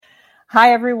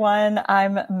Hi, everyone.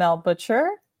 I'm Mel Butcher.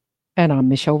 And I'm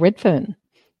Michelle Redfern.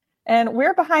 And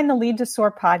we're behind the Lead to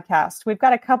Soar podcast. We've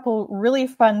got a couple really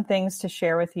fun things to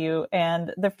share with you.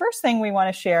 And the first thing we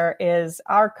want to share is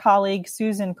our colleague,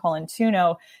 Susan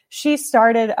Colantuno. She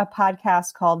started a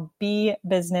podcast called Be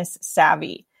Business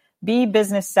Savvy. Be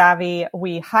Business Savvy.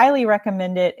 We highly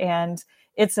recommend it. And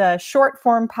it's a short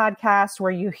form podcast where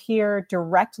you hear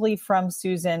directly from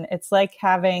Susan. It's like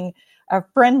having a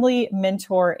friendly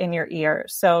mentor in your ear.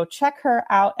 So check her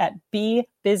out at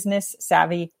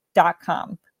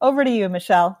bebusinesssavvy.com. Over to you,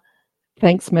 Michelle.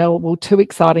 Thanks, Mel. Well, two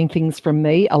exciting things from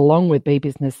me, along with Be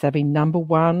Business Savvy. Number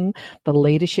one, The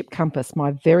Leadership Compass. My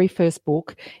very first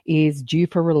book is due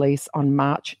for release on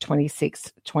March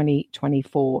 26,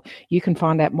 2024. You can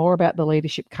find out more about The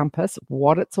Leadership Compass,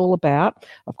 what it's all about.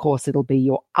 Of course, it'll be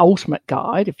your ultimate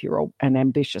guide if you're an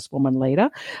ambitious woman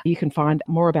leader. You can find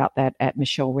more about that at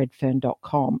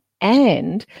michelleredfern.com.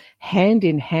 And hand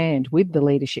in hand with the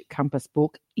Leadership Compass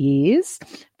book is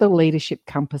the Leadership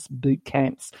Compass boot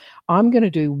camps. I'm going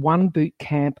to do one boot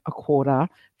camp a quarter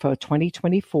for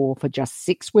 2024 for just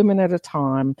 6 women at a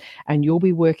time, and you'll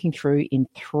be working through in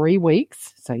 3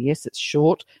 weeks. So yes, it's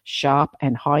short, sharp,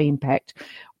 and high impact.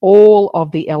 All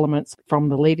of the elements from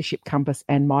the Leadership Compass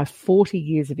and my 40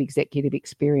 years of executive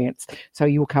experience. So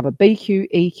you will cover BQ,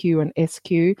 EQ, and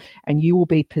SQ, and you will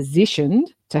be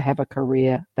positioned to have a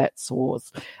career that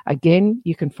soars. Again,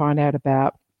 you can find out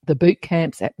about the boot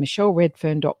camps at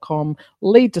michelleredfern.com,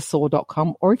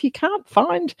 leadtosoar.com, or if you can't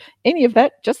find any of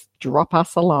that, just drop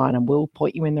us a line and we'll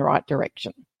point you in the right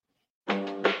direction.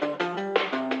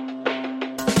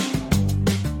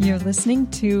 You're listening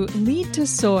to Lead to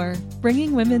Soar,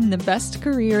 bringing women the best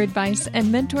career advice and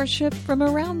mentorship from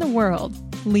around the world.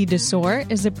 Lead to Soar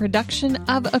is a production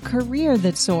of A Career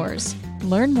That Soars.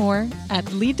 Learn more at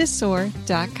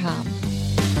leadtosoar.com.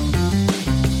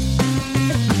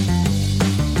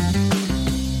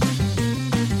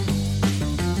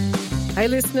 Hey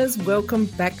listeners, welcome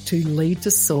back to Lead to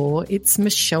Soar. It's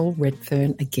Michelle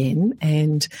Redfern again,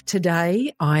 and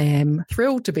today I am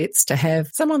thrilled to bits to have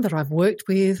someone that I've worked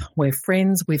with. We're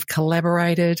friends, we've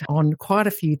collaborated on quite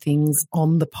a few things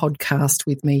on the podcast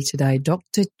with me today,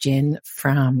 Dr. Jen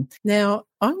Fram. Now,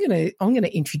 I'm going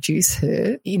to introduce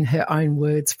her in her own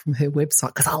words from her website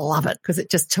because I love it, because it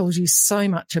just tells you so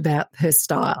much about her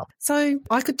style. So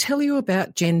I could tell you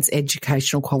about Jen's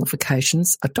educational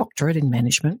qualifications, a doctorate in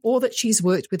management, or that she's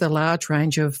worked with a large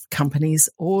range of companies,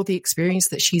 or the experience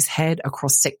that she's had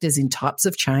across sectors in types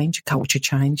of change, culture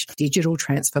change, digital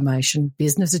transformation,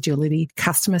 business agility,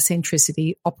 customer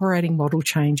centricity, operating model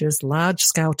changes,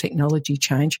 large-scale technology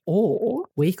change, or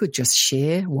we could just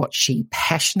share what she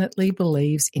passionately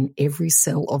believes in every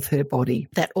cell of her body.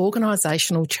 That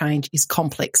organisational change is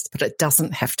complex, but it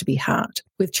doesn't have to be hard.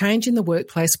 With change in the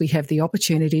workplace, we have the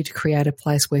opportunity to create a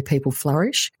place where people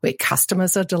flourish, where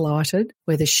customers are delighted,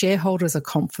 where the shareholders are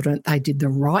confident they did the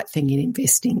right thing in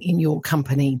investing in your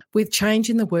company. With change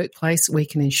in the workplace, we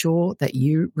can ensure that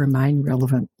you remain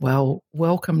relevant. Well,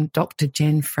 welcome Dr.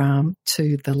 Jen Fram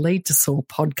to the Lead to Soar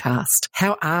podcast.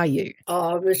 How are you?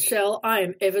 Oh, Michelle, I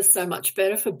am ever so much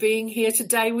better for being here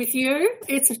today with you.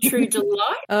 It's a true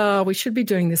delight. We should be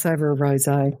doing this over a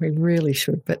rosé. We really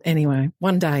should. But anyway,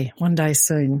 one day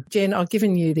soon. Jen, I've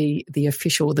given you the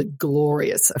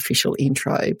glorious official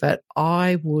intro, but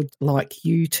I would like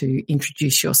you to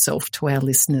introduce yourself to our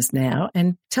listeners now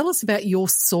and tell us about your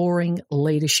soaring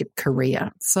leadership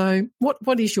career. So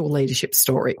what is your leadership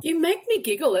story? You make me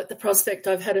giggle at the prospect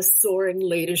I've had a soaring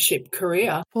leadership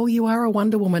career. Well, you are a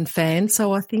Wonder Woman fan,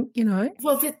 so I think, you know.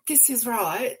 Well, this is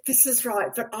right.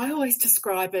 But I always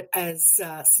describe it as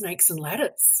snakes and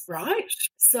ladders, right?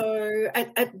 So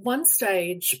at one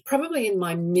stage, probably in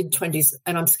my mid-20s,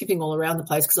 and I'm skipping all around the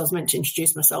place because I was meant to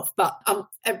introduce myself, but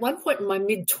at one point in my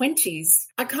mid-20s,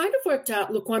 I kind of worked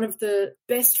out, look, one of the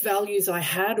best values I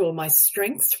had, or my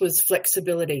strengths, was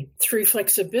flexibility. Through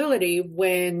flexibility,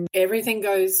 when everything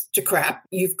goes to crap,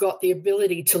 you've got the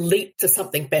ability to leap to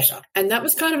something better. And that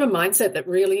was kind of a mindset that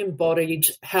really embodied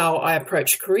how I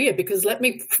approach career, because let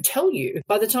me tell you,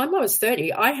 by the time I was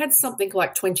 30, I had something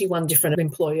like 21 different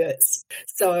employers.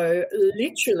 So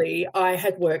literally, I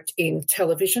had worked in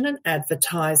television and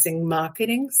advertising,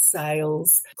 marketing,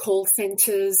 sales, call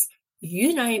centers,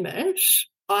 you name it.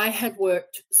 I had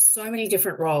worked so many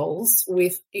different roles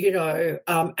with,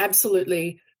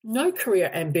 absolutely no career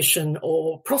ambition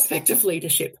or prospect of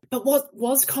leadership. But what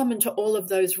was common to all of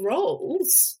those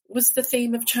roles was the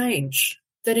theme of change.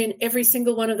 that in every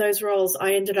single one of those roles,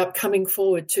 I ended up coming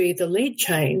forward to either lead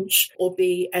change or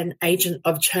be an agent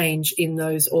of change in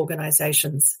those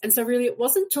organizations. And so really it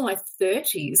wasn't until my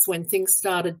 30s when things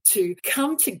started to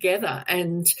come together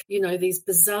and, these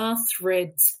bizarre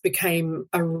threads became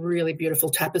a really beautiful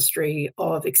tapestry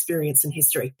of experience and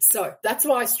history. So that's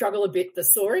why I struggle a bit, the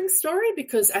soaring story,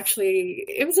 because actually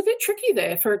it was a bit tricky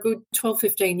there for a good 12,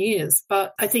 15 years.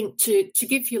 But I think to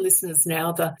give your listeners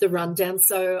now the rundown.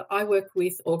 So I work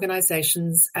with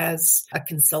organizations as a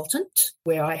consultant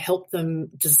where I help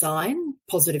them design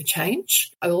positive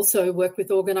change. I also work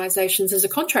with organizations as a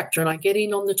contractor and I get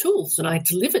in on the tools and I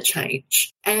deliver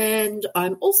change. And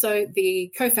I'm also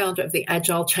the co-founder of the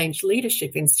Agile Change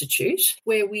Leadership Institute,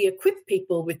 where we equip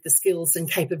people with the skills and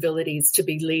capabilities to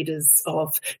be leaders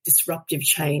of disruptive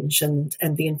change and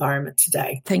the environment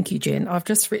today. Thank you, Jen. I've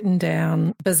just written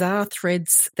down bizarre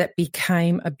threads that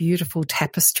became a beautiful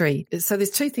tapestry. So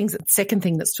there's two things. The second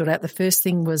thing that stood out, the first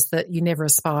thing was that you never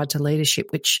aspired to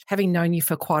leadership, which having known you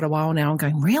for quite a while now, I'm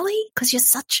going, really? Because you're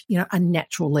such, a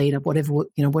natural leader,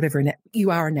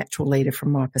 you are a natural leader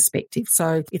from my perspective.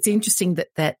 So it's interesting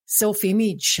that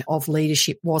self-image of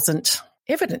leadership wasn't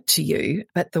evident to you,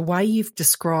 but the way you've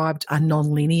described a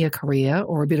non-linear career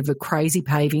or a bit of a crazy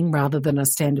paving rather than a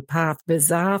standard path,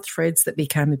 bizarre threads that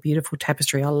became a beautiful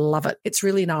tapestry. I love it. It's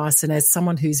really nice. And as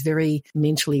someone who's very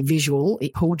mentally visual,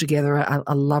 it pulled together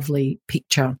a lovely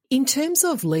picture. In terms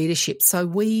of leadership, so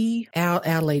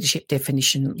our leadership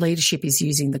definition, leadership is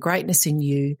using the greatness in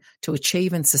you to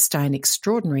achieve and sustain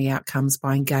extraordinary outcomes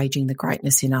by engaging the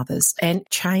greatness in others. And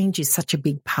change is such a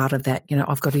big part of that.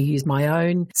 I've got to use my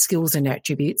own skills and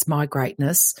attributes, my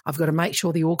greatness. I've got to make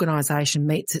sure the organisation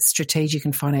meets its strategic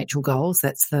and financial goals.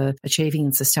 That's the achieving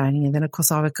and sustaining. And then, of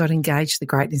course, I've got to engage the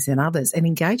greatness in others. And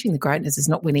engaging the greatness is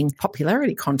not winning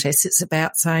popularity contests. It's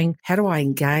about saying, how do I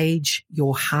engage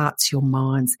your hearts, your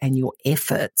minds and your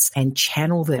efforts and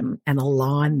channel them and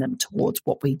align them towards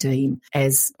what we deem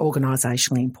as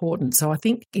organisationally important. So I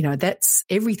think, that's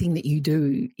everything that you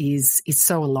do is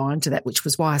so aligned to that, which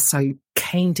was why I was so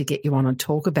keen to get you on and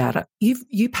talk about it.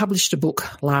 You published a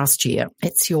book last year.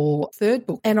 It's your third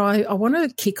book. And I want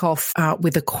to kick off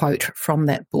with a quote from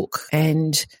that book.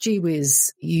 And gee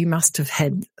whiz, you must have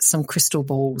had some crystal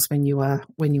balls when you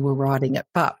were writing it.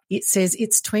 But it says,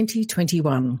 it's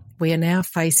 2021. We are now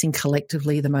facing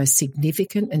collectively the most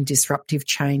significant and disruptive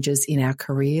changes in our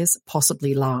careers,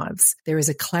 possibly lives. There is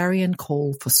a clarion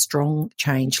call for strong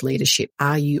change leadership.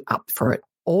 Are you up for it?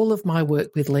 All of my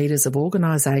work with leaders of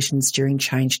organisations during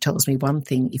change tells me one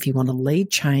thing. If you want to lead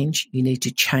change, you need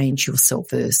to change yourself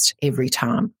first every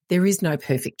time. There is no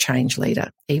perfect change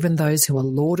leader. Even those who are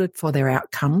lauded for their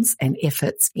outcomes and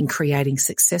efforts in creating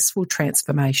successful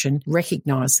transformation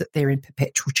recognise that they're in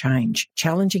perpetual change,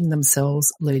 challenging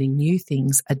themselves, learning new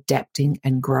things, adapting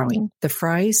and growing. The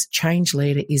phrase change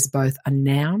leader is both a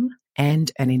noun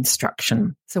and an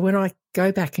instruction. So when I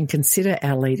go back and consider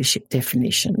our leadership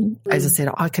definition, as I said,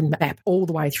 I can map all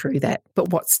the way through that. But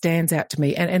what stands out to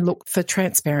me, and look, for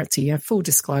transparency, full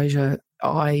disclosure,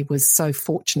 I was so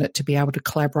fortunate to be able to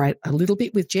collaborate a little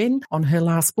bit with Jen on her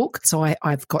last book. So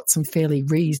I've got some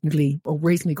reasonably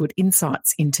good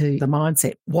insights into the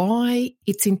mindset. Why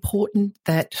it's important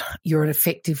that you're an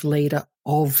effective leader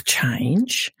of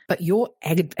change, but you're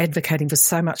advocating for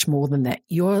so much more than that.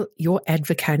 You're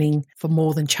advocating for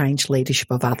more than change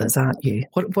leadership of others, aren't you?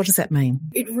 What does that mean?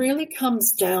 It really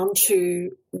comes down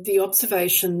to the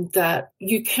observation that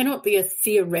you cannot be a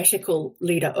theoretical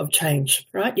leader of change,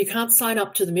 right? You can't sign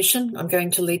up to the mission, I'm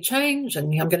going to lead change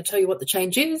and I'm going to tell you what the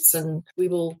change is and we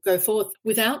will go forth,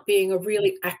 without being a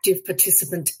really active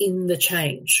participant in the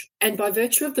change. And by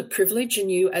virtue of the privilege in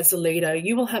you as a leader,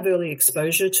 you will have early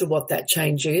exposure to what that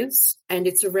change is. And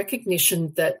it's a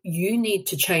recognition that you need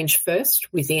to change first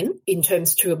within, in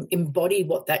terms to embody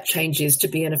what that change is, to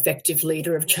be an effective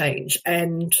leader of change.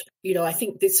 And, I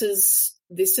think this is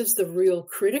the real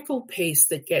critical piece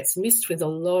that gets missed with a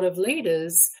lot of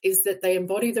leaders, is that they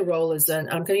embody the role as I'm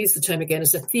going to use the term again,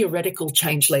 as a theoretical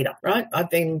change leader, right? I've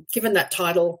been given that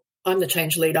title. I'm the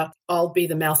change leader. I'll be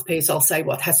the mouthpiece. I'll say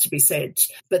what has to be said.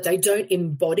 But they don't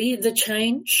embody the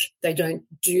change. They don't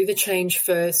do the change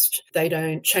first. They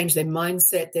don't change their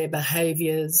mindset, their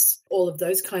behaviours, all of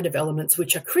those kind of elements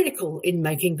which are critical in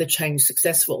making the change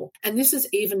successful. And this is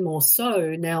even more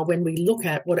so now when we look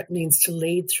at what it means to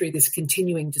lead through this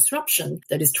continuing disruption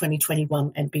that is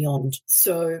 2021 and beyond.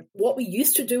 So what we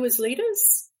used to do as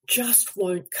leaders just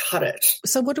won't cut it.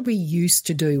 So what do we used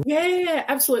to do? Yeah,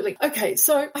 absolutely. Okay,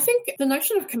 so I think the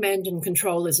notion of command and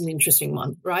control is an interesting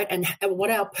one, right? And what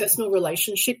our personal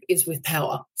relationship is with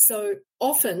power. So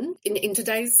often in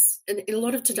a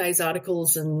lot of today's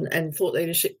articles and thought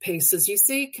leadership pieces, you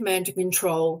see command and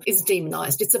control is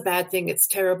demonized. It's a bad thing. It's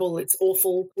terrible. It's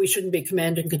awful. We shouldn't be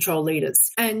command and control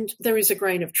leaders. And there is a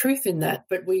grain of truth in that,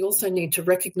 but we also need to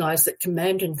recognize that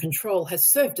command and control has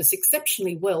served us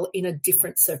exceptionally well in a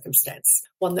different circumstance,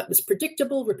 one that was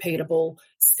predictable, repeatable,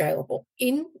 scalable.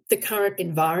 In the current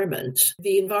environment,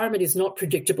 the environment is not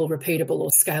predictable, repeatable, or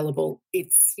scalable.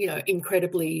 It's,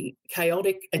 incredibly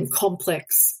chaotic and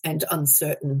complex and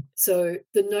uncertain. So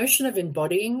the notion of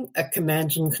embodying a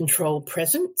command and control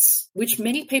presence, which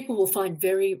many people will find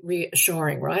very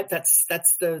reassuring, right? That's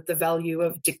the value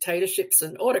of dictatorships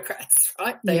and autocrats,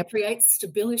 right? They create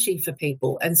stability for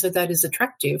people. And so that is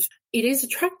attractive. It is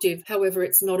attractive, however,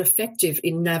 it's not effective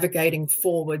in navigating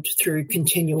forward through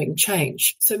continuing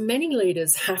change. So many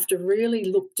leaders have to really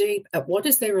look deep at what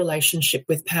is their relationship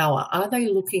with power.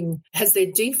 Has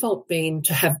their default been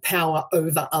to have power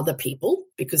over other people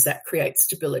because that creates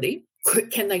stability?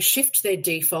 Can they shift their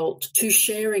default to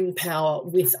sharing power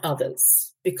with others?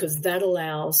 Because that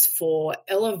allows for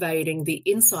elevating the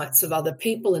insights of other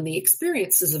people and the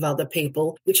experiences of other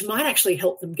people, which might actually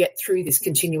help them get through this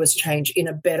continuous change in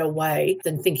a better way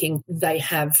than thinking they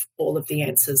have all of the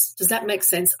answers. Does that make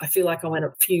sense? I feel like I went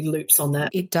a few loops on that.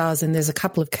 It does, and there's a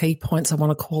couple of key points I want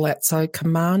to call out. So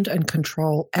command and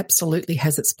control absolutely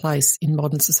has its place in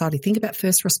modern society. Think about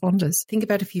first responders. Think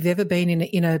about if you've ever been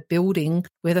in a building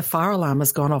where the fire alarm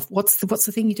has gone off. What's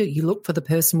the thing you do? You look for the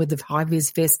person with the high-vis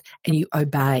vest and you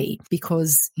obey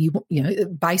because you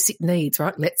basic needs,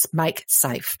 right? Let's make it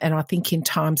safe. And I think in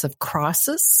times of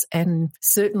crisis, and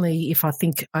certainly if I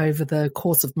think over the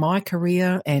course of my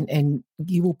career, and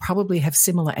you will probably have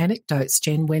similar anecdotes,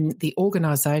 Jen, when the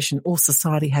organisation or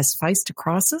society has faced a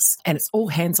crisis and it's all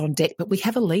hands on deck, but we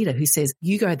have a leader who says,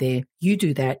 you go there, you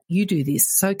do that, you do this.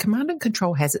 So command and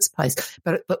control has its place.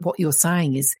 But what you're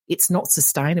saying is it's not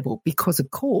sustainable because,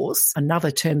 of course,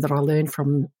 another term that I learned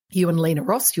from you and Lena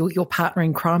Ross, your partner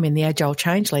in crime in the Agile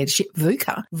Change Leadership,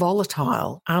 VUCA,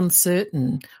 volatile,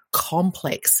 uncertain,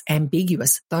 complex,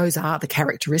 ambiguous. Those are the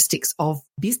characteristics of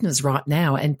business right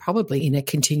now and probably in a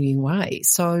continuing way.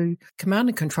 So command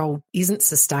and control isn't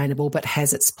sustainable but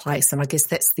has its place. And I guess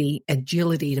that's the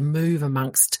agility to move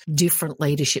amongst different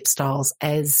leadership styles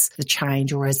as the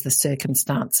change or as the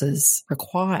circumstances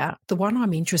require. The one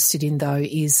I'm interested in, though,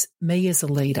 is me as a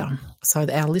leader. So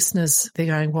our listeners, they're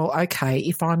going, well, okay,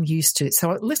 if I'm used to it.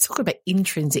 So let's talk about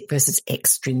intrinsic versus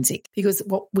extrinsic, because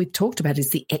what we've talked about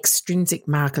is the extrinsic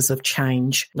markers of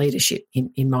change leadership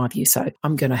in my view. So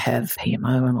I'm going to have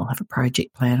PMO and I'll have a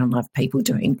project plan and I'll have people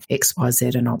doing X, Y,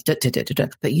 Z and I'll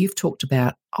But you've talked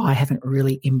about I haven't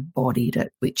really embodied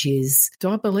it, which is, do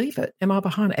I believe it? Am I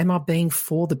behind it? Am I being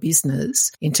for the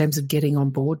business in terms of getting on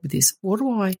board with this? What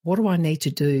do I need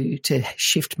to do to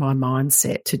shift my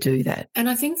mindset to do that? And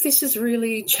I think this is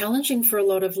really challenging for a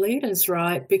lot of leaders,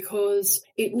 right? Because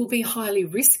it will be highly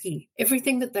risky.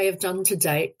 Everything that they have done to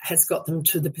date has got them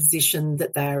to the position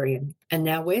that they are in. And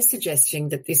now we're suggesting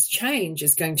that this change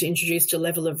is going to introduce a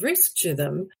level of risk to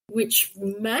them, which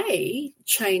may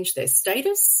change their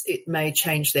status. It may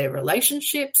change their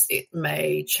relationships. It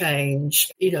may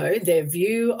change, their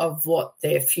view of what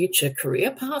their future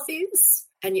career path is.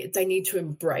 And yet they need to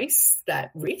embrace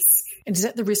that risk. And is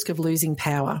that the risk of losing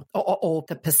power or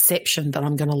the perception that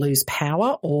I'm going to lose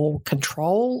power or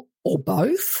control or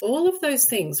both? All of those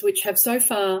things which have so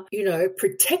far,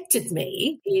 protected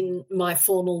me in my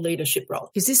formal leadership role.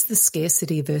 Is this the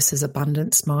scarcity versus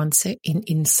abundance mindset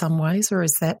in some ways, or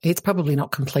is that it's probably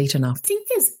not complete enough? I think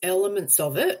there's elements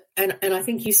of it. And I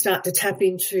think you start to tap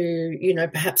into,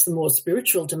 perhaps the more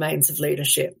spiritual domains of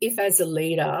leadership. If as a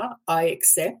leader, I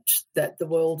accept that the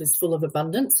world is full of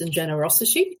abundance and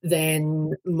generosity,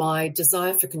 then my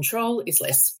desire for control is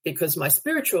less because my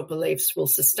spiritual beliefs will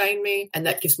sustain me and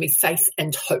that gives me faith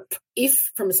and hope.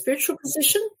 If from a spiritual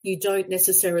position you don't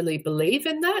necessarily believe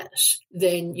in that,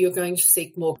 then you're going to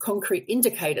seek more concrete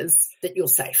indicators that you're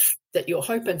safe, that your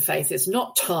hope and faith is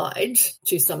not tied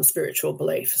to some spiritual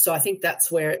belief. So I think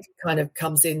that's where it kind of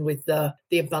comes in with the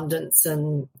abundance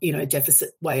and, deficit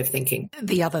way of thinking.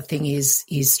 The other thing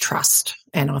is trust.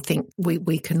 And I think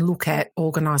we can look at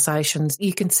organisations.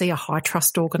 You can see a high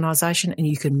trust organisation and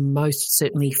you can most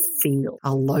certainly feel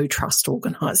a low trust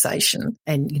organisation.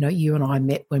 And, you and I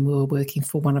met when we were working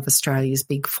for one of Australia's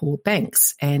big four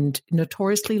banks, and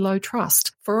notoriously low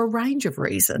trust for a range of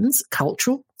reasons,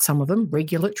 cultural, some of them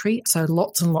regulatory. So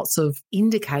lots and lots of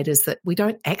indicators that we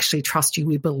don't actually trust you.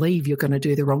 We believe you're going to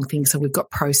do the wrong thing. So we've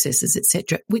got processes,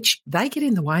 etc., which they get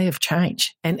in the way of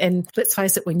change. And let's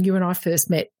face it, when you and I first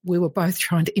met, we were both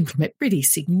trying to implement pretty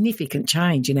significant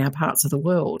change in our parts of the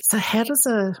world. So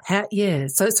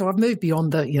so I've moved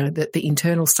beyond the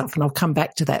internal stuff, and I'll come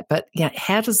back to that. But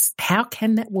how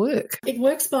can that work? It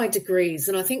works by degrees,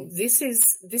 and I think this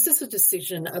is a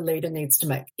decision a leader needs to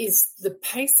make. Is the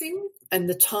pacing and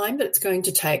the time that it's going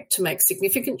to take to make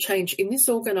significant change in this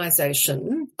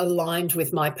organisation aligned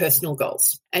with my personal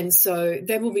goals? And so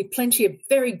there will be plenty of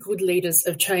very good leaders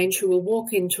of change who will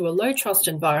walk into a low-trust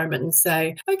environment and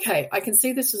say, okay, I can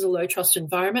see this is a low-trust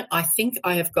environment. I think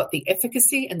I have got the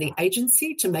efficacy and the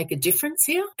agency to make a difference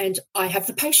here, and I have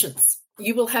the patience.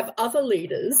 You will have other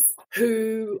leaders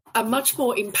who are much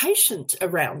more impatient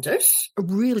around it. A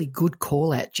really good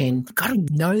call out, Jen. You've got to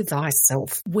know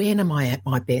thyself. When am I at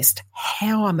my best?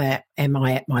 How am I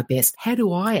at my best? How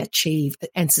do I achieve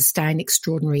and sustain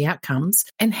extraordinary outcomes?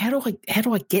 And how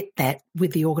do I get that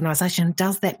with the organisation?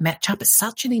 Does that match up? It's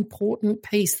such an important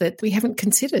piece that we haven't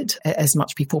considered as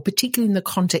much before, particularly in the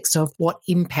context of what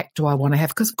impact do I want to have?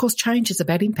 Because, of course, change is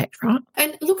about impact, right?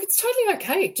 And look, it's totally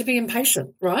okay to be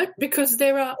impatient, right? Because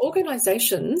there are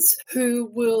organisations who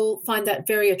will find that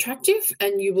very attractive,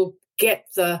 and you will get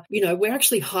we're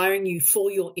actually hiring you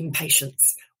for your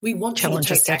impatience. We want challenge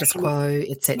you the to take status quo,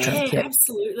 etc. Yeah,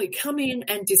 absolutely. Come in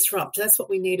and disrupt. That's what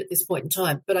we need at this point in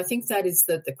time. But I think that is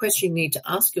the question you need to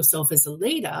ask yourself as a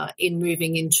leader in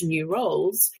moving into new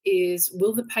roles is,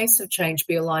 will the pace of change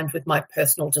be aligned with my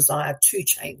personal desire to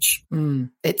change?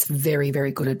 It's very,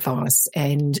 very good advice.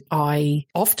 And I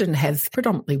often have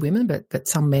predominantly women, but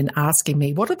some men asking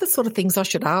me, what are the sort of things I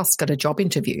should ask at a job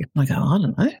interview? I go, I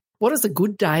don't know. What does a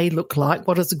good day look like?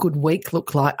 What does a good week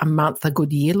look like? A month, a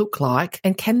good year look like?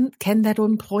 And can that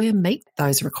employer meet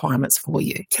those requirements for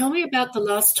you? Tell me about the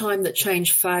last time that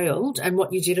change failed and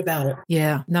what you did about it.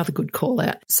 Yeah, another good call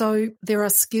out. So there are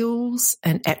skills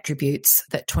and attributes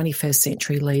that 21st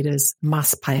century leaders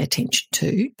must pay attention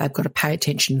to. They've got to pay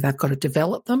attention, they've got to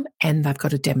develop them, and they've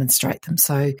got to demonstrate them.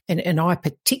 So, and I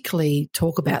particularly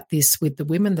talk about this with the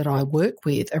women that I work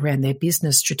with around their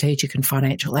business, strategic and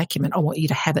financial acumen. I want you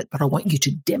to have it, but I want you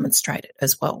to demonstrate it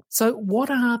as well. So what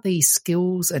are the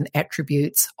skills and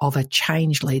attributes of a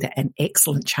change leader, an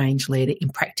excellent change leader in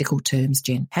practical terms,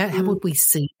 Jen? How would we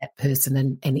see that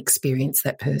person and experience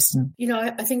that person?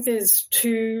 I think there's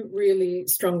two really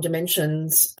strong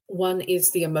dimensions. One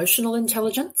is the emotional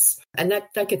intelligence, and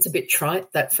that gets a bit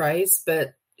trite, that phrase,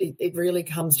 but it really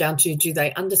comes down to, do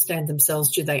they understand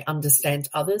themselves? Do they understand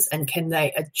others? And can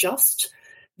they adjust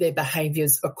their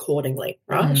behaviours accordingly,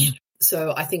 right?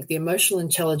 So I think the emotional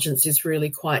intelligence is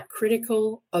really quite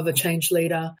critical of a change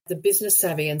leader. The business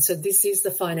savvy, and so this is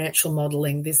the financial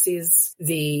modelling. This is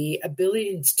the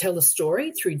ability to tell a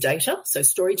story through data. So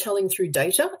storytelling through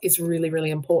data is really, really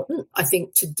important. I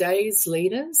think today's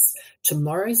leaders,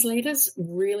 tomorrow's leaders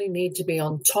really need to be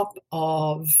on top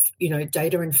of,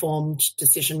 data-informed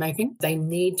decision-making. They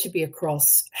need to be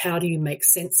across how do you make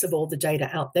sense of all the data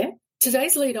out there.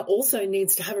 Today's leader also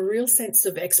needs to have a real sense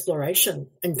of exploration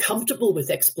and comfortable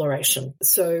with exploration.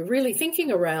 So really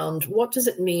thinking around, what does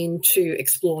it mean to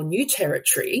explore new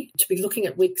territory, to be looking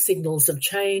at weak signals of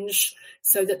change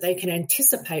so that they can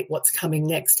anticipate what's coming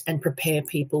next and prepare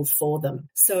people for them.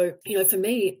 So, for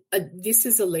me, this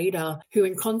is a leader who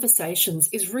in conversations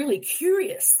is really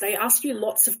curious. They ask you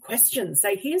lots of questions.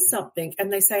 They hear something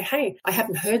and they say, hey, I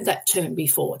haven't heard that term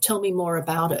before. Tell me more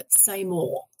about it. Say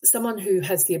more. Someone who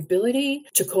has the ability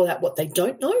to call out what they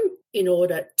don't know in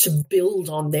order to build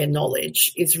on their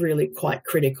knowledge is really quite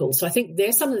critical. So I think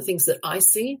they're some of the things that I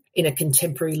see in a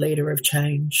contemporary leader of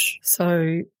change.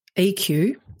 So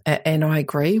EQ, and I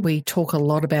agree, we talk a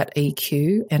lot about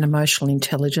EQ and emotional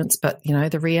intelligence, but,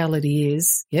 the reality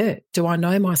is, do I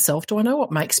know myself? Do I know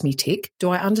what makes me tick? Do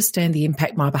I understand the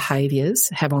impact my behaviours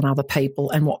have on other people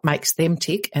and what makes them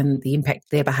tick and the impact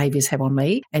their behaviours have on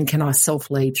me? And can I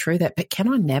self-lead through that? But can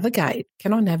I navigate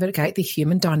the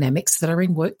human dynamics that are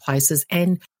in workplaces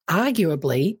and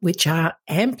arguably which are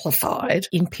amplified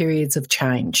in periods of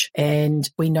change? And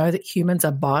we know that humans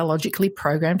are biologically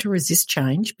programmed to resist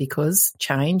change, because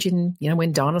change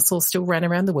when dinosaurs still ran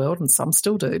around the world, and some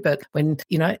still do, but when,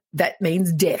 that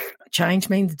means death. Change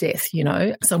means death,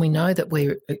 So we know that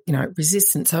we're,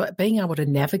 resistant. So being able to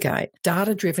navigate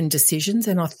data-driven decisions.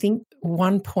 And I think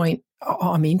one point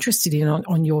I'm interested in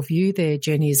on your view there,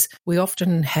 Jen, is we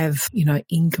often have,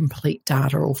 incomplete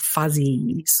data or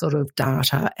fuzzy sort of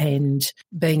data, and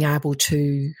being able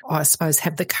to, I suppose,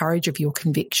 have the courage of your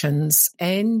convictions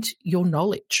and your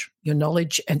knowledge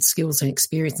and skills and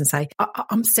experience, and say,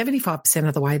 I'm 75%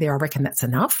 of the way there. I reckon that's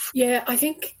enough. Yeah, I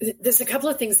think there's a couple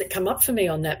of things that come up for me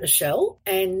on that, Michelle.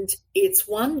 And it's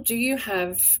one, do you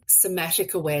have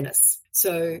somatic awareness?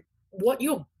 So what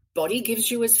you're body gives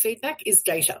you as feedback is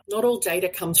data. Not all data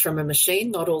comes from a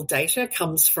machine. Not all data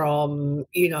comes from,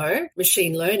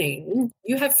 machine learning.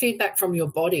 You have feedback from your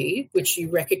body, which you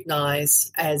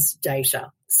recognize as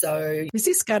data. So is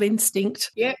this gut instinct?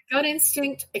 Yeah, gut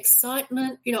instinct,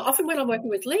 excitement. Often when I'm working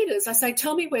with leaders, I say,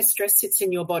 tell me where stress sits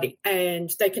in your body. And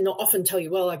they can often tell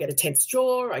you, well, I get a tense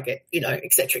jaw, I get,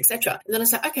 et cetera, et cetera. And then I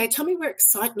say, okay, tell me where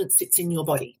excitement sits in your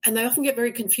body. And they often get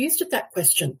very confused at that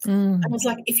question. And I was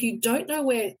like, if you don't know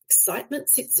where excitement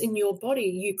sits in your body,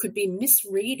 you could be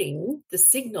misreading the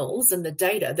signals and the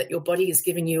data that your body is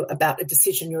giving you about a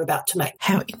decision you're about to make.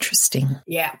 How interesting.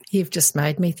 Yeah. You've just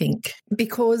made me think,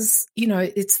 because,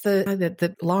 it's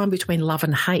the line between love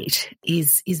and hate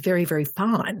is very, very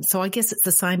fine. So I guess it's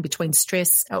the same between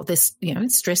stress,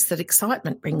 stress that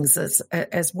excitement brings us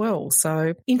as well.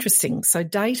 So interesting. So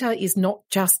data is not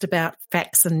just about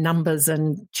facts and numbers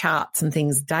and charts and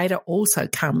things. Data also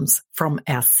comes from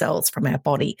ourselves, from our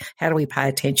body. How do we pay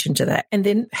attention to that? And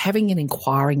then having an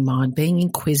inquiring mind, being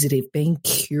inquisitive, being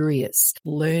curious,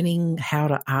 learning how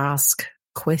to ask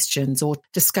questions or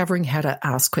discovering how to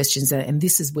ask questions. And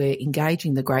this is where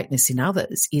engaging the greatness in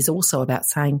others is also about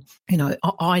saying,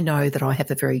 I know that I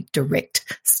have a very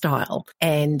direct style,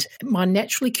 and my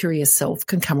naturally curious self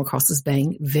can come across as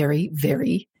being very,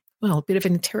 very, a bit of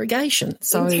an interrogation.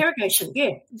 So interrogation,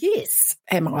 yeah. Yes.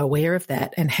 Am I aware of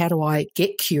that? And how do I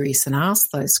get curious and ask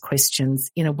those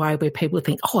questions in a way where people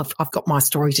think, I've got my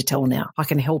story to tell now. I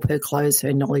can help her close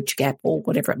her knowledge gap or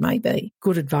whatever it may be.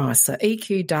 Good advice. So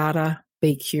EQ, data,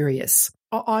 be curious.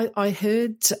 I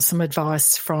heard some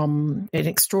advice from an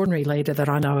extraordinary leader that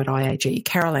I know at IAG,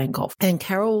 Carol Angoff. And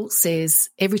Carol says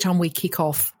every time we kick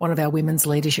off one of our women's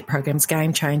leadership programs,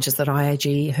 Game Changers at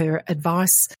IAG, her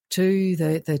advice to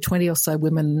the 20 or so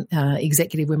women,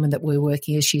 executive women that we're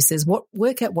working with, she says,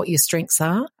 work out what your strengths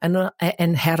are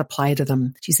and how to play to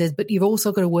them. She says, but you've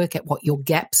also got to work out what your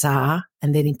gaps are,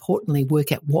 and then importantly,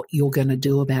 work out what you're going to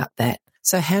do about that.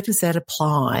 So how does that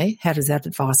apply? How does that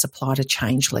advice apply to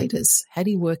change leaders? How do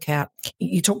you work out?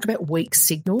 You talked about weak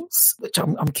signals, which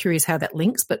I'm curious how that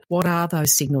links, but what are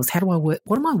those signals? How do I work?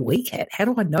 What am I weak at? How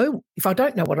do I know? If I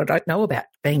don't know what I don't know about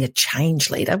being a change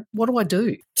leader, what do I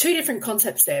do? Two different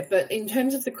concepts there, but in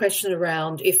terms of the question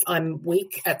around if I'm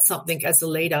weak at something as a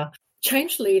leader,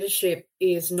 change leadership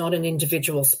is not an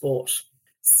individual sport.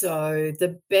 So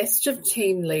the best of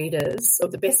team leaders or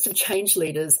the best of change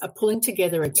leaders are pulling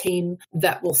together a team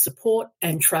that will support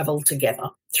and travel together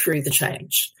through the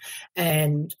change.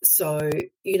 And so,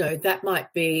 that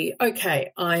might be,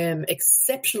 okay, I am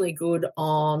exceptionally good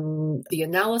on the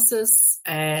analysis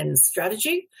and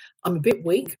strategy. I'm a bit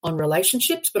weak on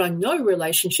relationships, but I know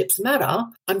relationships matter.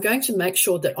 I'm going to make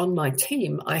sure that on my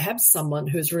team, I have someone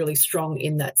who's really strong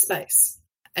in that space.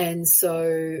 And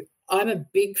so I'm a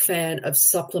big fan of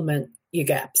supplement your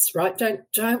gaps, right?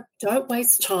 Don't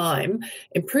waste time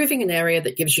improving an area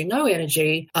that gives you no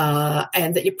energy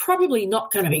and that you're probably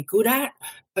not going to be good at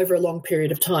over a long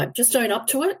period of time. Just own up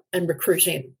to it and recruit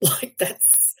in.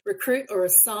 That's recruit or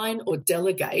assign or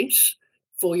delegate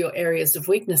for your areas of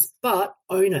weakness, but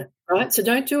own it, right? So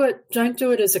don't do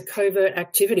it as a covert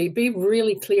activity. Be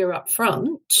really clear up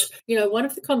front. One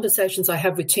of the conversations I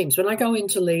have with teams when I go in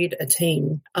to lead a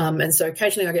team, and so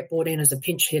occasionally I get brought in as a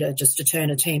pinch hitter just to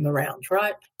turn a team around,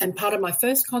 right? And part of my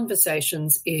first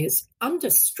conversations is,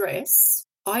 under stress,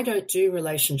 I don't do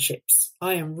relationships.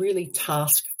 I am really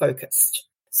task focused.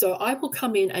 So I will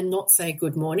come in and not say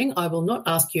good morning. I will not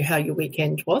ask you how your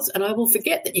weekend was, and I will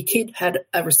forget that your kid had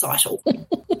a recital.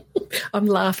 I'm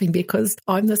laughing because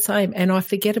I'm the same, and I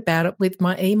forget about it with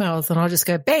my emails, and I just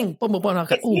go bang, boom, boom, boom. I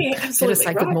go, better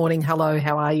say good morning, hello,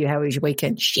 how are you, how was your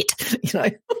weekend? Shit,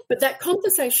 But that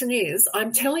conversation is,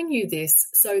 I'm telling you this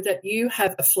so that you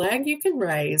have a flag you can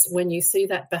raise when you see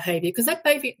that behaviour, because that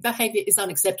behaviour is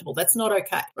unacceptable. That's not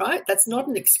okay, right? That's not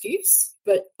an excuse.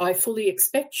 But I fully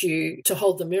expect you to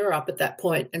hold the mirror up at that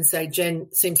point and say, Jen,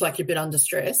 seems like you're a bit under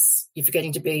stress. You're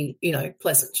forgetting to be,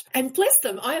 pleasant. And bless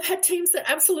them, I have had teams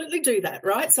that absolutely do that,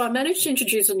 right? So I managed to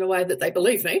introduce it in a way that they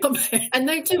believe me. And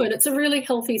they do. And it's a really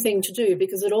healthy thing to do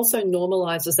because it also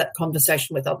normalizes that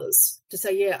conversation with others to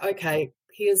say, yeah, okay,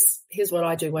 here's what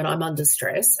I do when I'm under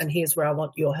stress, and here's where I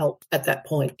want your help at that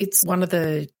point. It's one of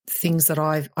the things that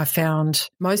I found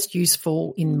most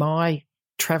useful in my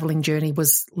traveling journey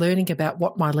was learning about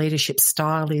what my leadership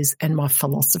style is and my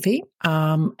philosophy.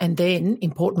 And then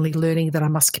importantly, learning that I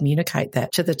must communicate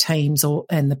that to the teams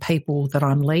and the people that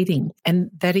I'm leading. And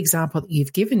that example that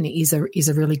you've given is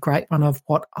a really great one of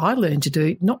what I learned to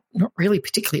do, not really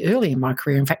particularly early in my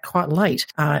career, in fact, quite late,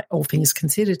 all things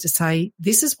considered, to say,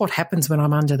 this is what happens when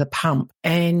I'm under the pump.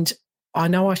 And I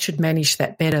know I should manage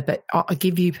that better, but I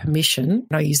give you permission, and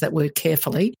I use that word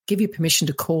carefully, give you permission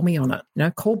to call me on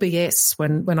it. Call BS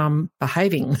when I'm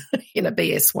behaving in a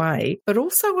BS way. But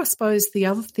also, I suppose the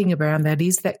other thing around that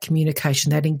is that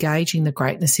communication, that engaging the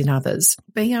greatness in others,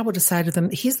 being able to say to them,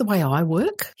 here's the way I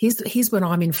work. Here's when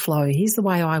I'm in flow. Here's the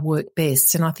way I work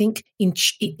best. And I think in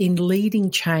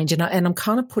leading change, and I'm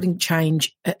kind of putting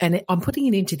change, and I'm putting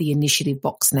it into the initiative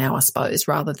box now, I suppose,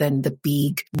 rather than the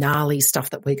big, gnarly stuff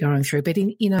that we're going through. But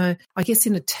I guess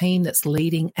in a team that's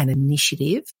leading an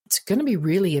initiative, it's going to be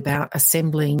really about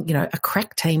assembling, a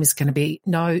crack team is going to be,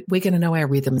 we're going to know our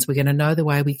rhythms. We're going to know the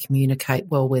way we communicate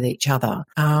well with each other.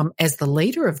 As the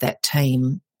leader of that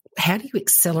team, how do you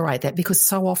accelerate that? Because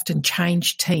so often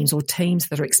change teams or teams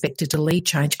that are expected to lead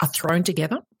change are thrown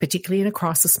together, particularly in a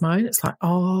crisis mode. It's like,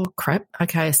 oh, crap.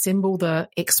 Okay, assemble the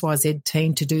XYZ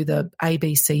team to do the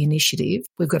ABC initiative.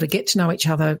 We've got to get to know each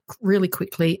other really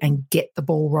quickly and get the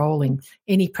ball rolling.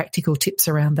 Any practical tips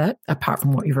around that, apart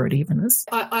from what you've already given us?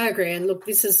 I agree. And look,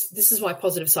 this is why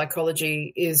positive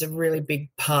psychology is a really big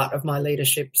part of my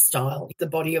leadership style. The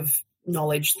body of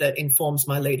knowledge that informs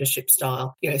my leadership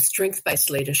style. Strength-based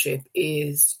leadership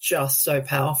is just so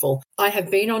powerful. I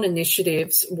have been on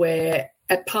initiatives where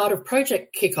at part of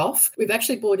project kickoff, we've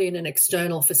actually brought in an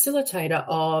external facilitator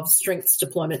of strengths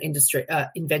deployment industry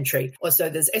inventory. Or so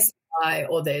there's SI,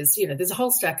 or there's a whole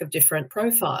stack of different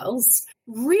profiles.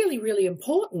 Really, really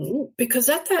important, because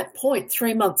at that point,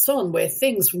 3 months on, where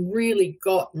things really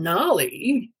got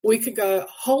gnarly, we could go,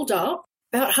 hold up.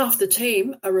 About half the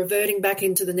team are reverting back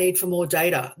into the need for more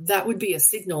data. That would be a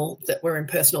signal that we're in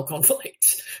personal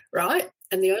conflict, right?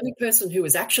 And the only person who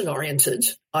is action-oriented,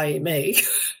 i.e. me,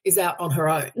 is out on her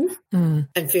own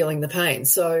and feeling the pain.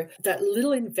 So that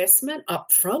little investment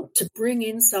up front to bring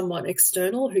in someone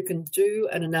external who can do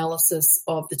an analysis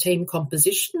of the team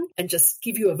composition and just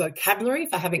give you a vocabulary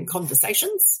for having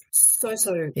conversations.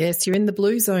 So. Yes, you're in the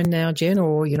blue zone now, Jen,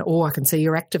 or I can see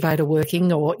your activator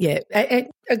working, or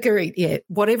agreed. Yeah,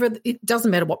 whatever. It doesn't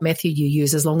matter what method you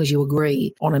use, as long as you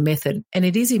agree on a method. And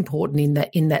it is important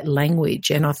in that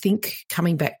language. And I think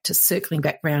circling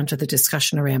back round to the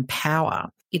discussion around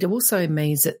power, it also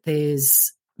means that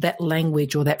there's that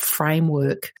language or that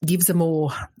framework gives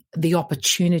the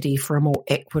opportunity for a more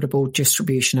equitable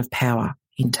distribution of power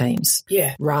in teams,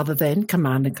 rather than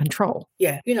command and control.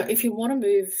 Yeah, if you want to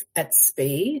move at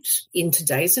speed in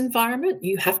today's environment,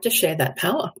 you have to share that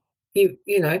power.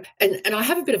 And I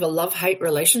have a bit of a love-hate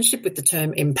relationship with the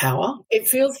term empower. It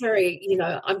feels very,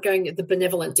 I'm going the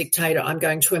benevolent dictator, I'm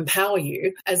going to empower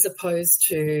you, as opposed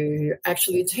to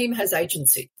actually the team has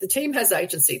agency. The team has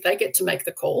agency. They get to make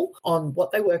the call on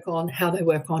what they work on, how they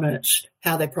work on it,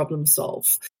 how they problem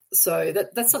solve. So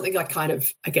that's something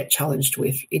I get challenged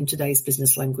with in today's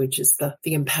business language, is the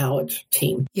empowered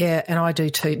team. Yeah, and I do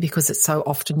too, because it's so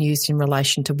often used in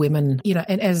relation to women,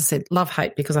 and as I said,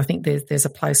 love-hate, because I think there's a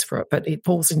place for it, but it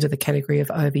falls into the category of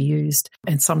overused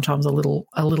and sometimes a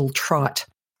little trite.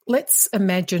 Let's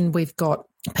imagine we've got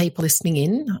people listening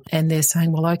in and they're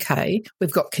saying, well, okay,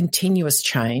 we've got continuous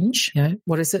change.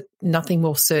 What is it? Nothing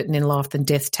more certain in life than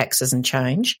death, taxes and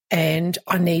change. And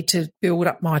I need to build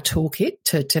up my toolkit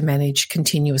to manage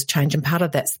continuous change. And part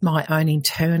of that's my own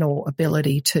internal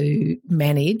ability to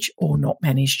manage or not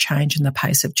manage change and the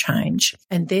pace of change.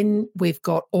 And then we've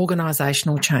got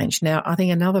organisational change. Now, I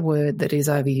think another word that is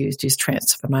overused is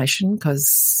transformation,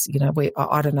 because,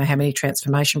 I don't know how many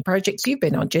transformation projects you've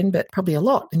been on, Jen, but probably a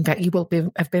lot. In fact, you will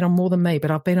have been on more than me, but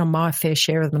I've been on my fair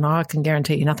share of them, and I can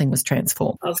guarantee you nothing was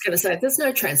transformed. I was going to say, there's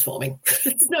no transforming.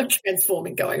 There's no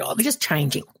transforming going on. We're just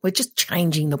changing. We're just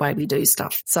changing the way we do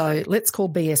stuff. So let's call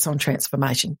BS on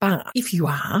transformation. But if you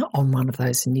are on one of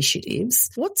those initiatives,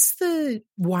 what's the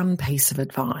one piece of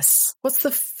advice? What's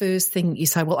the first thing you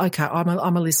say? Well, okay, I'm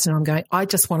a listener. I'm going, I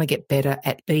just want to get better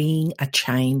at being a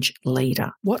change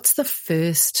leader. What's the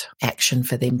first action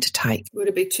for them to take? Would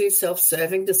it be too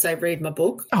self-serving to say, read my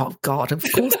book? Oh, God, of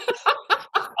course.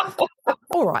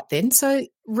 All right, then. So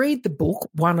read the book,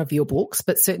 one of your books,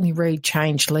 but certainly read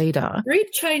Change Leader.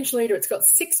 Read Change Leader. It's got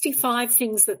 65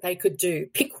 things that they could do.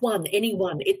 Pick one, any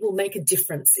one. It will make a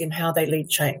difference in how they lead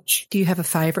change. Do you have a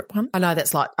favourite one? I know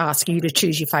that's like asking you to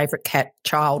choose your favourite cat,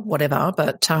 child, whatever,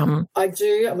 but... I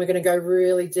do, and we're going to go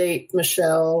really deep,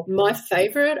 Michelle. My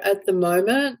favourite at the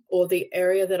moment, or the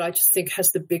area that I just think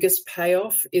has the biggest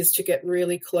payoff, is to get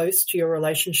really close to your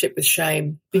relationship with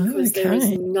shame, because there is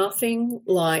nothing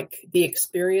like the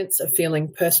experience of feeling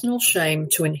personal shame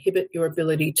to inhibit your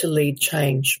ability to lead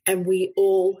change. And we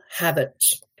all have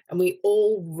it, and we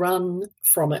all run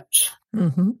from it.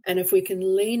 Mm-hmm. And if we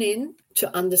can lean in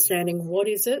to understanding what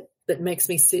is it that makes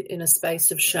me sit in a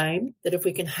space of shame, that if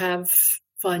we can have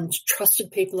find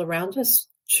trusted people around us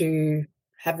to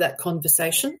have that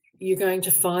conversation, you're going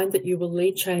to find that you will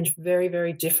lead change very,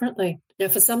 very differently. Now,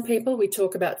 for some people, we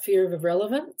talk about fear of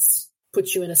irrelevance,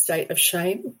 puts you in a state of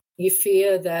shame. You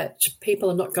fear that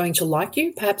people are not going to like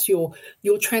you. Perhaps your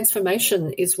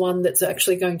transformation is one that's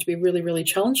actually going to be really, really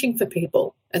challenging for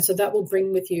people. And so that will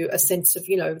bring with you a sense of,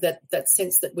 that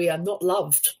sense that we are not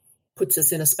loved puts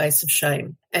us in a space of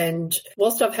shame. And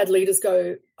whilst I've had leaders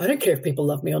go, I don't care if people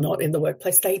love me or not in the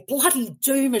workplace, they bloody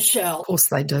do, Michelle. Of course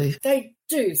they do. They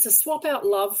do. So swap out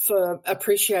love for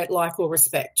appreciate, like, or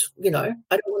respect. I don't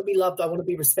want to be loved. I want to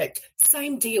be respected.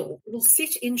 Same deal. We'll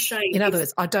sit in shame. In other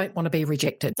words, I don't want to be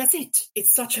rejected. That's it.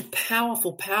 It's such a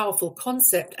powerful, powerful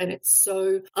concept, and it's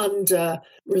so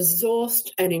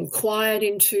under-resourced and inquired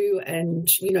into, and,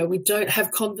 we don't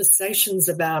have conversations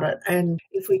about it. And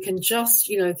if we can just,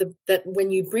 that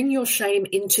when you bring your shame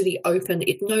into the open,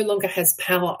 it no longer has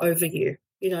power over you.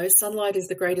 Sunlight is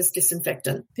the greatest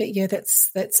disinfectant. Yeah,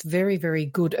 that's very, very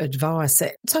good advice.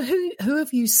 So who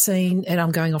have you seen, and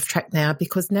I'm going off track now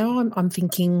because now I'm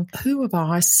thinking, who have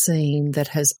I seen that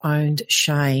has owned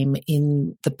shame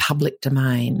in the public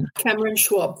domain? Cameron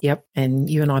Schwab. Yep, and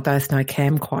you and I both know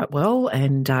Cam quite well,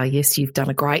 and yes, you've done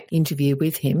a great interview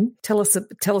with him. Tell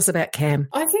us about Cam.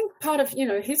 I think part of,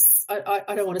 his, I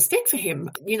don't want to speak for him,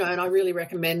 and I really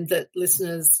recommend that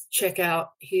listeners check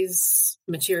out his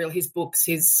material, his books,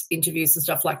 his interviews and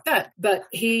stuff like that. But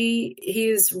he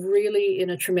is really in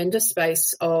a tremendous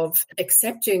space of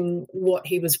accepting what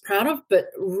he was proud of, but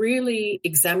really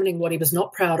examining what he was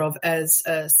not proud of as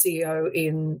a CEO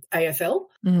in AFL.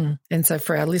 And so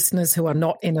for our listeners who are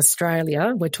not in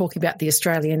Australia, we're talking about the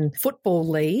Australian Football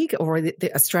League or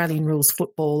the Australian Rules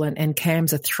Football, and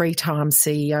Cam's a 3-time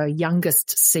CEO,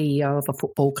 youngest CEO of a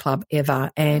football club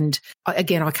ever. And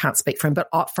again, I can't speak for him, but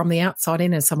from the outside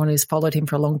in, as someone who's followed him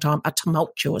for a long time, a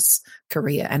tumultuous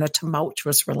career and a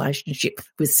tumultuous relationship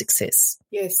with success.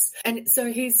 Yes. And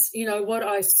so he's, what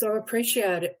I so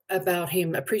appreciate about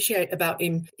him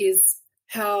is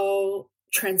how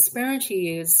transparent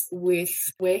he is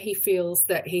with where he feels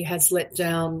that he has let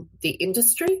down the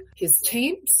industry, his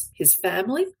teams, his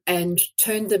family, and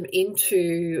turned them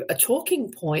into a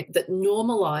talking point that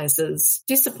normalizes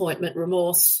disappointment,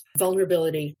 remorse,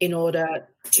 vulnerability in order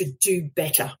to do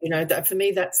better. For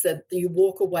me, that's you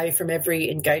walk away from every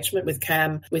engagement with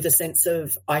Cam with a sense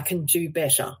of, I can do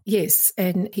better. Yes,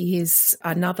 and he is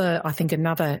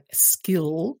another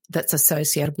skill that's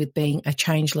associated with being a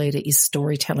change leader is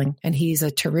storytelling. And he is a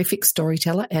terrific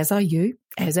storyteller, as are you,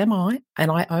 as am I.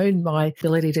 And I own my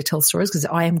ability to tell stories because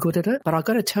I am good at it. But I've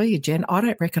got to tell you, Jen, I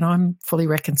don't reckon I'm fully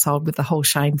reconciled with the whole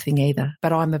shame thing either.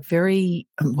 But I'm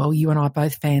you and I are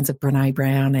both fans of Brené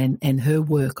Brown and her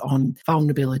work on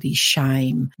vulnerability,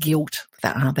 shame, guilt,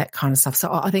 that kind of stuff.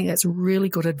 So I think that's really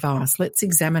good advice. Let's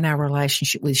examine our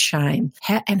relationship with shame.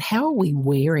 How are we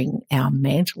wearing our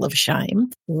mantle of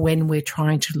shame when we're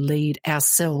trying to lead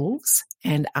ourselves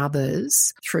and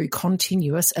others through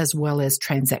continuous as well as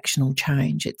transactional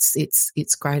change?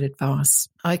 It's great advice.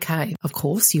 Okay, of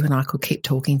course, you and I could keep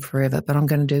talking forever, but I'm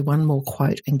going to do one more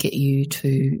quote and get you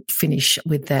to finish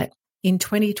with that. In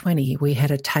 2020, we had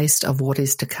a taste of what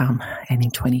is to come, and in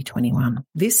 2021.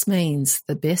 This means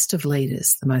the best of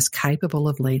leaders, the most capable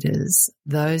of leaders,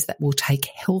 those that will take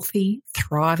healthy,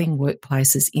 thriving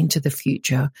workplaces into the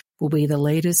future, will be the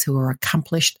leaders who are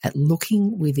accomplished at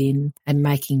looking within and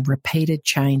making repeated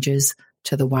changes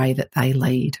to the way that they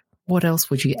lead. What else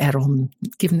would you add on,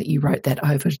 given that you wrote that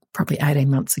over probably 18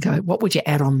 months ago? What would you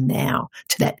add on now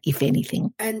to that, if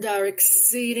anything? And are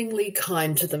exceedingly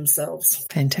kind to themselves.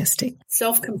 Fantastic.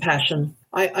 Self-compassion.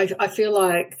 I feel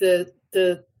like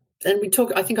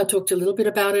I think I talked a little bit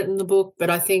about it in the book, but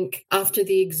I think after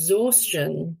the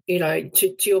exhaustion,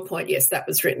 to your point, yes, that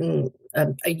was written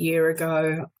a year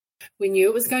ago. We knew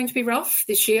it was going to be rough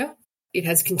this year. It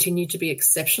has continued to be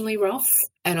exceptionally rough.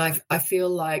 And I feel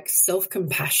like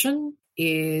self-compassion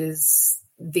is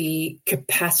the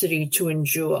capacity to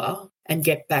endure and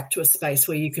get back to a space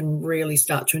where you can really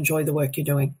start to enjoy the work you're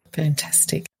doing.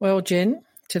 Fantastic. Well, Jen,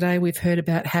 today we've heard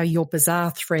about how your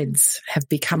bizarre threads have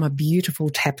become a beautiful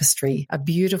tapestry, a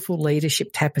beautiful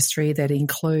leadership tapestry that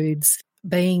includes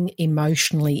being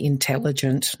emotionally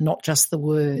intelligent, not just the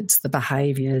words, the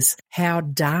behaviours, how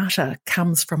data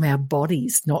comes from our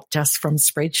bodies, not just from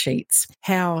spreadsheets,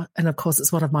 and of course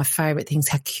it's one of my favourite things,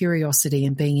 how curiosity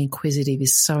and being inquisitive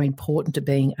is so important to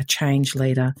being a change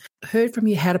leader. Heard from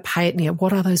you how to pay it,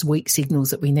 what are those weak signals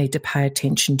that we need to pay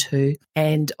attention to?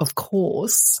 And of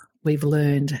course, we've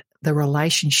learned the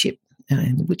relationship,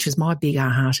 which is my big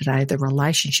aha today, the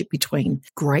relationship between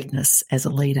greatness as a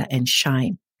leader and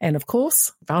shame. And of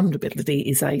course, vulnerability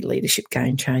is a leadership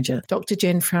game changer. Dr.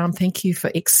 Jen Fromm, thank you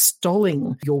for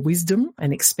extolling your wisdom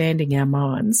and expanding our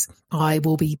minds. I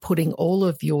will be putting all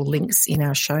of your links in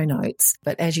our show notes.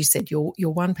 But as you said, your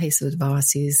one piece of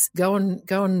advice is go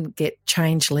and get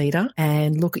Change Leader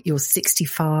and look at your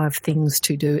 65 things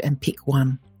to do and pick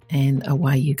one, and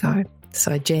away you go.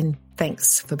 So Jen,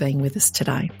 thanks for being with us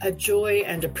today. A joy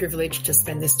and a privilege to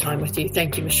spend this time with you.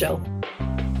 Thank you, Michelle.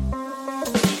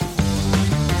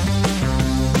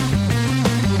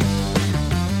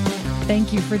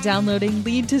 Thank you for downloading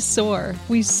Lead to Soar.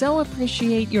 We so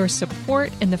appreciate your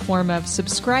support in the form of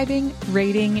subscribing,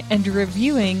 rating, and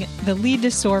reviewing the Lead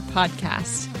to Soar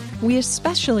podcast. We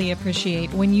especially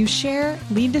appreciate when you share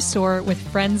Lead to Soar with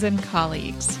friends and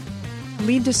colleagues.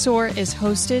 Lead to Soar is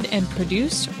hosted and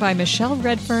produced by Michelle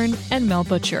Redfern and Mel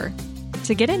Butcher.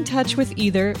 To get in touch with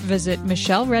either, visit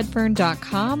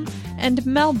michelleredfern.com and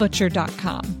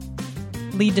melbutcher.com.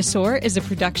 Lead to Soar is a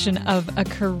production of A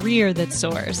Career That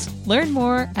Soars. Learn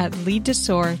more at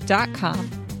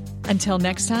leadtosoar.com. Until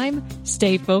next time,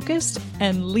 stay focused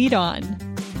and lead on.